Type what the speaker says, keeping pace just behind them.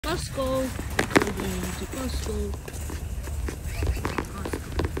Costco. We're going to Costco.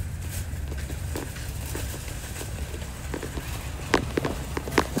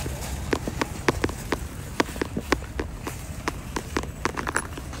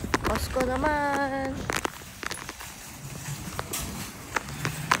 Costco naman.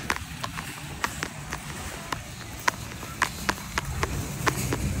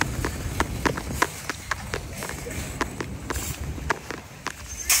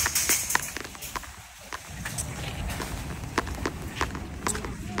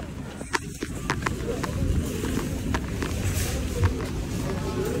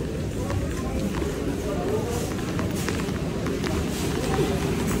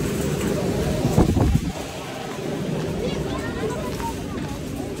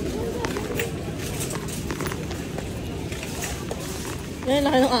 Ngayon,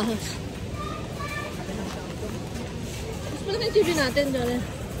 laki ng ahas. Mas malaki yung TV natin, Dore.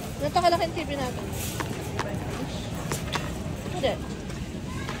 Ganito kalaki yung TV natin. Hindi.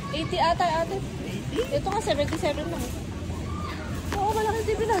 80 ata, ate. 80? Ito nga, 77 lang. Oo, malaki yung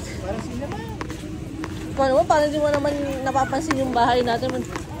TV natin. Parang sinama. Paano mo? Parang di mo naman napapansin yung bahay natin.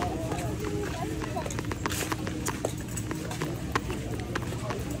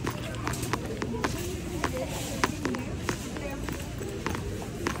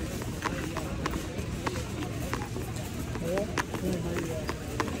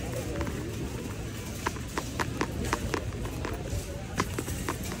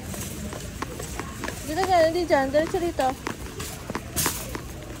 Dito dyan, hindi dyan. Diretso dito.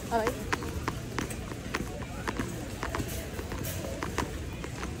 Okay.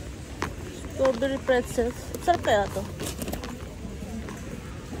 Strawberry pretzels. Sarap kaya to?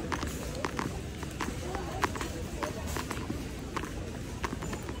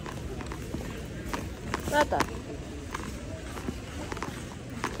 Bata.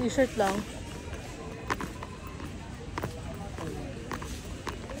 T-shirt lang.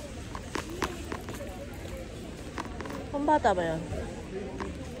 Ang bata ba yan?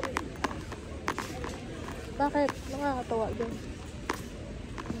 Bakit? Nakakatawa din.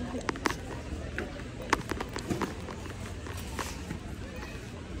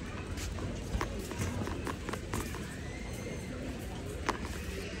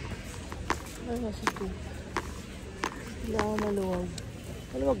 Ano kasi ito? Hindi ako maluwag.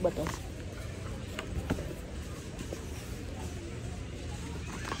 Maluwag ba ito?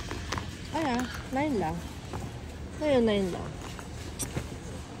 Ay 9 lang. Ngayon, 9 lang.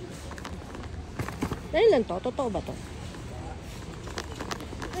 9 lang to? Totoo ba to?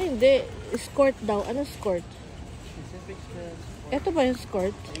 Ay, hindi. Skirt daw. Ano skirt? Specific skirt. Ito ba yung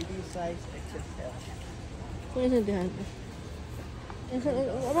skirt? Lady size XXL. Kung intindihan.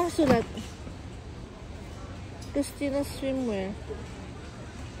 Ano sulat? Christina swimwear.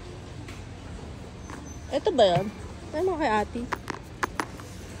 Ito ba yan? Ano kay ate?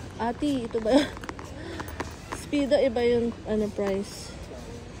 Ate, ito ba yan? Speedo, iba yung ano, price.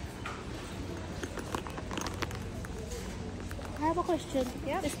 I have a question.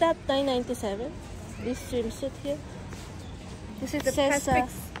 Yeah. Is that $9.97? This swimsuit here? This is the Says, Pacific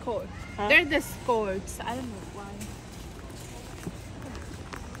skirt. huh? They're the skirts. I don't know why.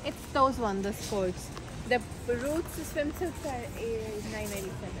 It's those one, the skirts. The roots swimsuits are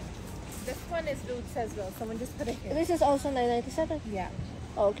 $9.97. This one is roots as well. Someone just put it here. This is also $9.97? Yeah.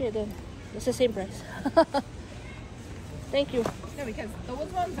 Oh, okay then. It's the same price. Thank you. No, because those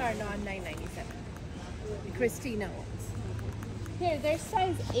ones are not $9.97. The Christina ones. Here, they're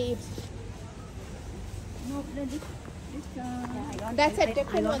size 8. No, really? That's a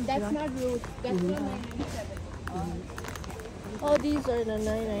different one. That's not roots. That's not $9.97. Oh, these are the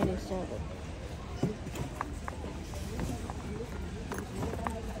 $9.97.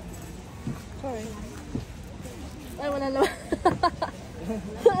 Sorry. Ay, wala naman.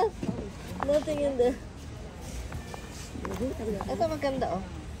 Nothing in there. Ito maganda, oh.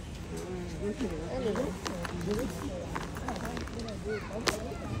 Ano ba?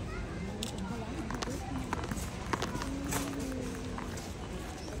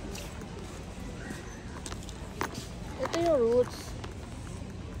 Ito yung roots.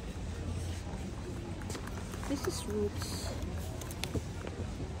 This is roots.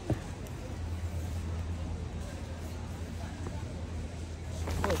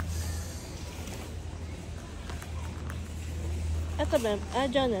 Ito ba?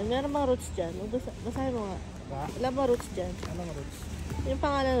 Dyan yan. Meron mga roots dyan. Basahin mo nga. Wala ba roots dyan? Anong roots? Yung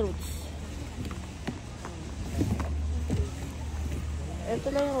pangalan roots. Ito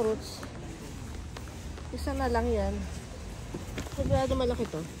lang yung roots. Isa na lang yan. Sigurado malaki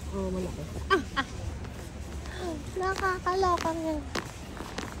to. Oo, malaki. Nakakalakang yan.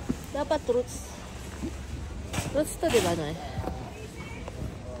 Dapat roots. Roots to, diba, no?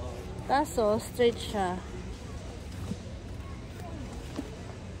 Kaso, straight siya.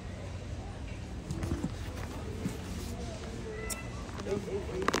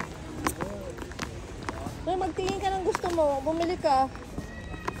 Kaya magtingin ka ng gusto mo. Bumili ka.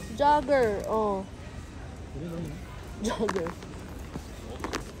 Jogger. Oh. Jogger.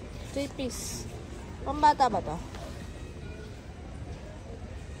 3 piece. Pambata ba to?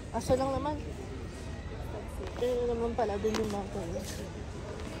 Aso lang naman. Pero naman pala din yung mga color.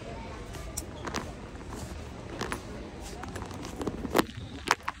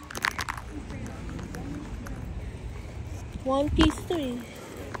 One piece to eh.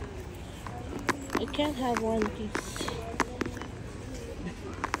 I can't have one piece.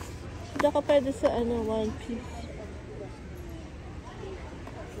 Hindi ka pwede sa one piece.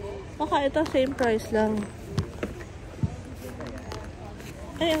 Baka ito same price lang.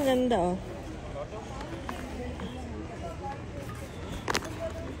 Ay, ang ganda oh.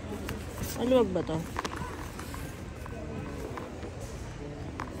 Maluwag ba to?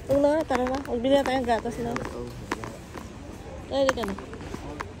 Huwag na, tara na. Magbili na tayong gatas na. Dali ka na.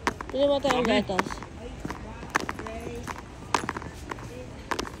 Bili mo tayong gatas.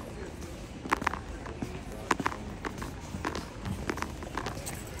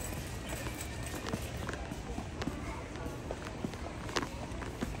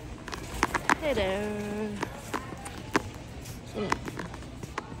 Hey there.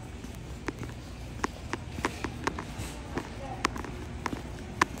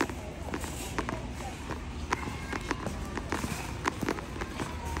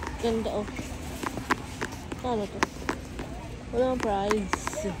 Ganda oh. Ano to? Walang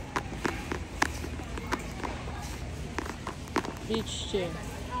price. Beach chair.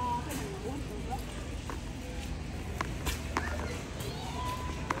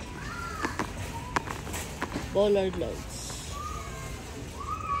 Bollard lights.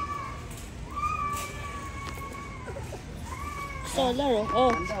 Solar oh. Oh.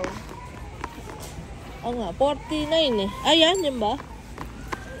 Oo nga, 49 eh. Ayan, yun ba?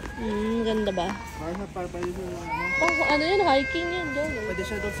 Ganda ba? Ano yun? Hiking yun doon. Pwede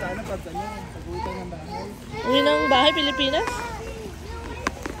siya doon sa pag sa guwitan ng bahay. Uwi ng bahay, Pilipinas?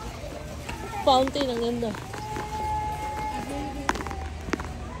 Fountain, ang ganda.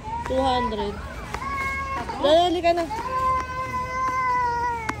 200. Dali ka na.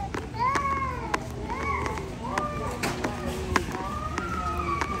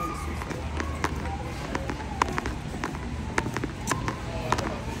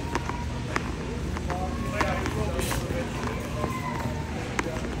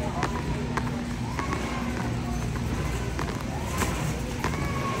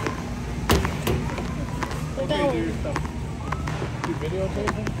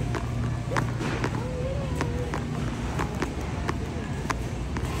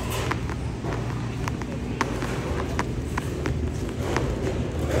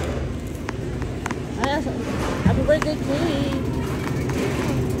 Happy birthday, Kate!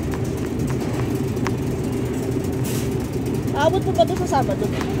 Aabot mo ba ito sa Sabado?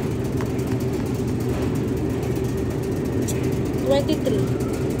 23.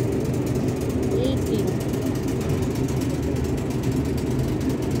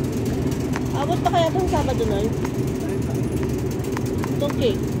 18. Abot pa kaya itong Sabado na yun? Itong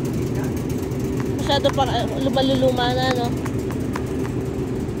cake. Masyado pa lumaluluma na, no?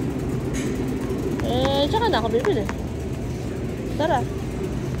 Tsaka na ako bibili. Tara.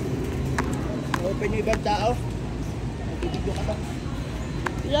 Open yung ibang tao. Video ka ba?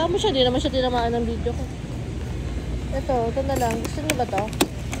 Iyan mo siya, di naman siya tinamaan ng video ko. Ito na lang. Gusto niyo ba to?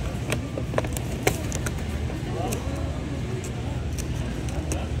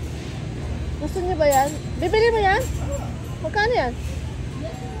 Gusto niyo ba yan? Bibili mo yan? Magkano yan?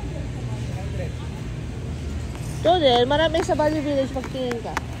 Ito din, marami sa Valley Village pagtingin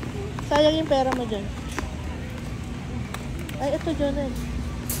ka. Sayang yung pera mo dyan. Ay, ito dyan eh.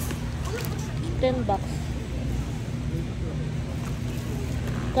 $10.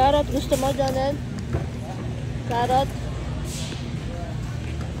 Carrot, gusto mo dyan eh? Carrot.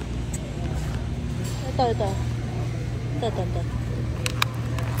 Ito. Ito.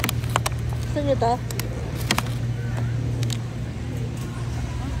 Gusto nyo ito?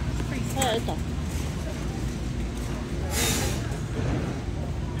 Ay, ito.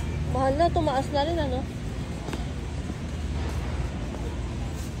 Mahal na, tumaas na rin ano?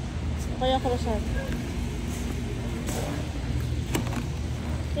 Kaya croissant.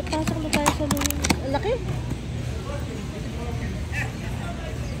 Pasok na tayo sa lumin. Ang laki!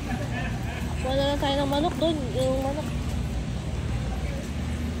 Kuha na lang tayo ng manok doon. Yung manok.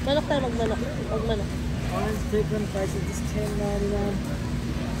 Manok tayo, magmanok. Magmanok. Orange bacon price is just $10.99.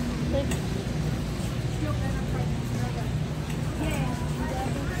 Okay.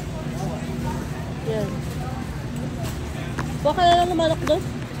 Yan. Kuha ka na lang ng manok doon.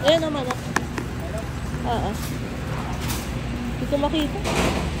 Ayan ang manok. Hindi ko makita.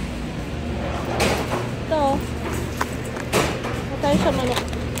 Ito. Tayo sa manok.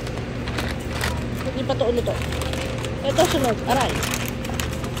 Hindi pa ito ulo to. Ito sunod. Aray.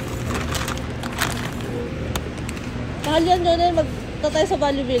 Mahal yan doon. Magta tayo sa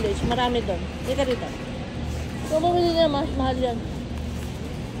Valley Village. Marami doon. Hindi ka rito. Kung bumili na, mahal yan.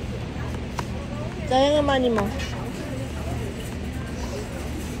 Sayang ang money mo.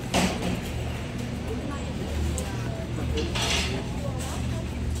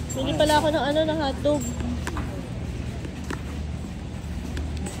 Bili pala ako ng hotdog.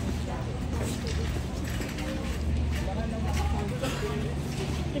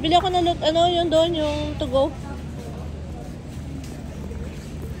 Bibili ako ng yun doon, yung to go.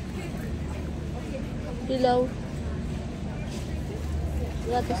 Pilaw.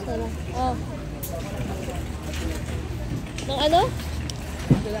 Gatas na lang. Ng ano?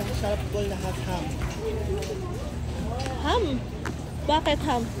 Ito lang, sharp ball na hot ham. Ham? Bakit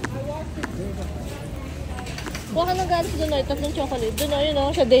ham? Kuha ka ng gatas doon ay, 3 chocolate. Doon ay,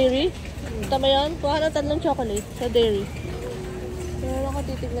 yun sa dairy. Tama yan? Kuha ka ng 3 chocolate sa dairy. Meron ka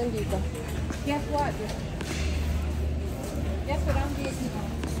titignan dito. Guess what? Guess what I'm getting?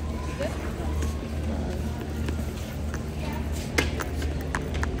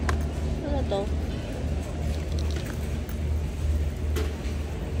 Ano to?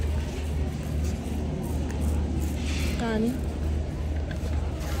 Kanin.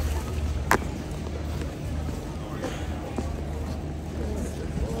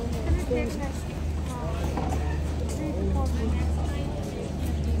 Do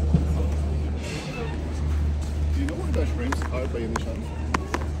you know where the shrimps are by any chance?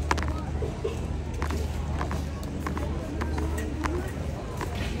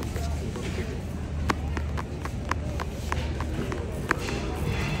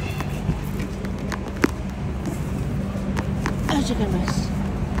 Chicken rice.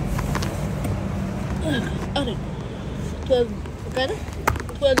 Okay. 12. Magkano?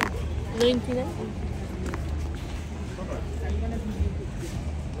 12.99.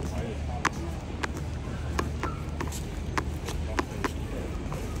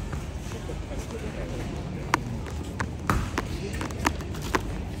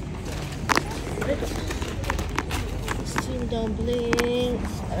 Steamed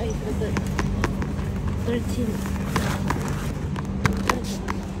dumplings. Alright, 13.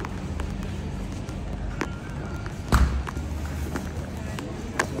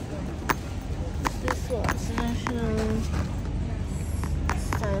 National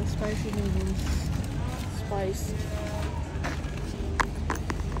style spicy noodles. Spice.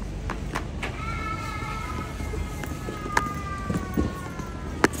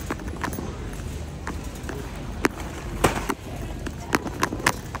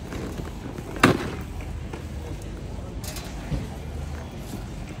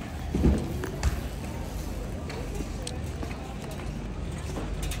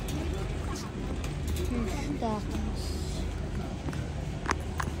 Tacos.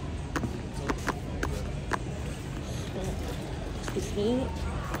 Excuse me.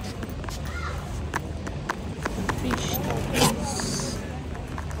 Fish tacos.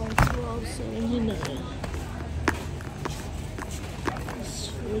 On 12.79.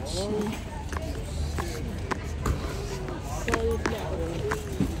 Fruitsy. Cauliflower.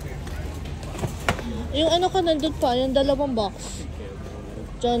 Yung ano ka nandun pa, yung 2 box.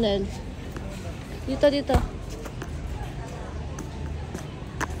 Jonel. Dito.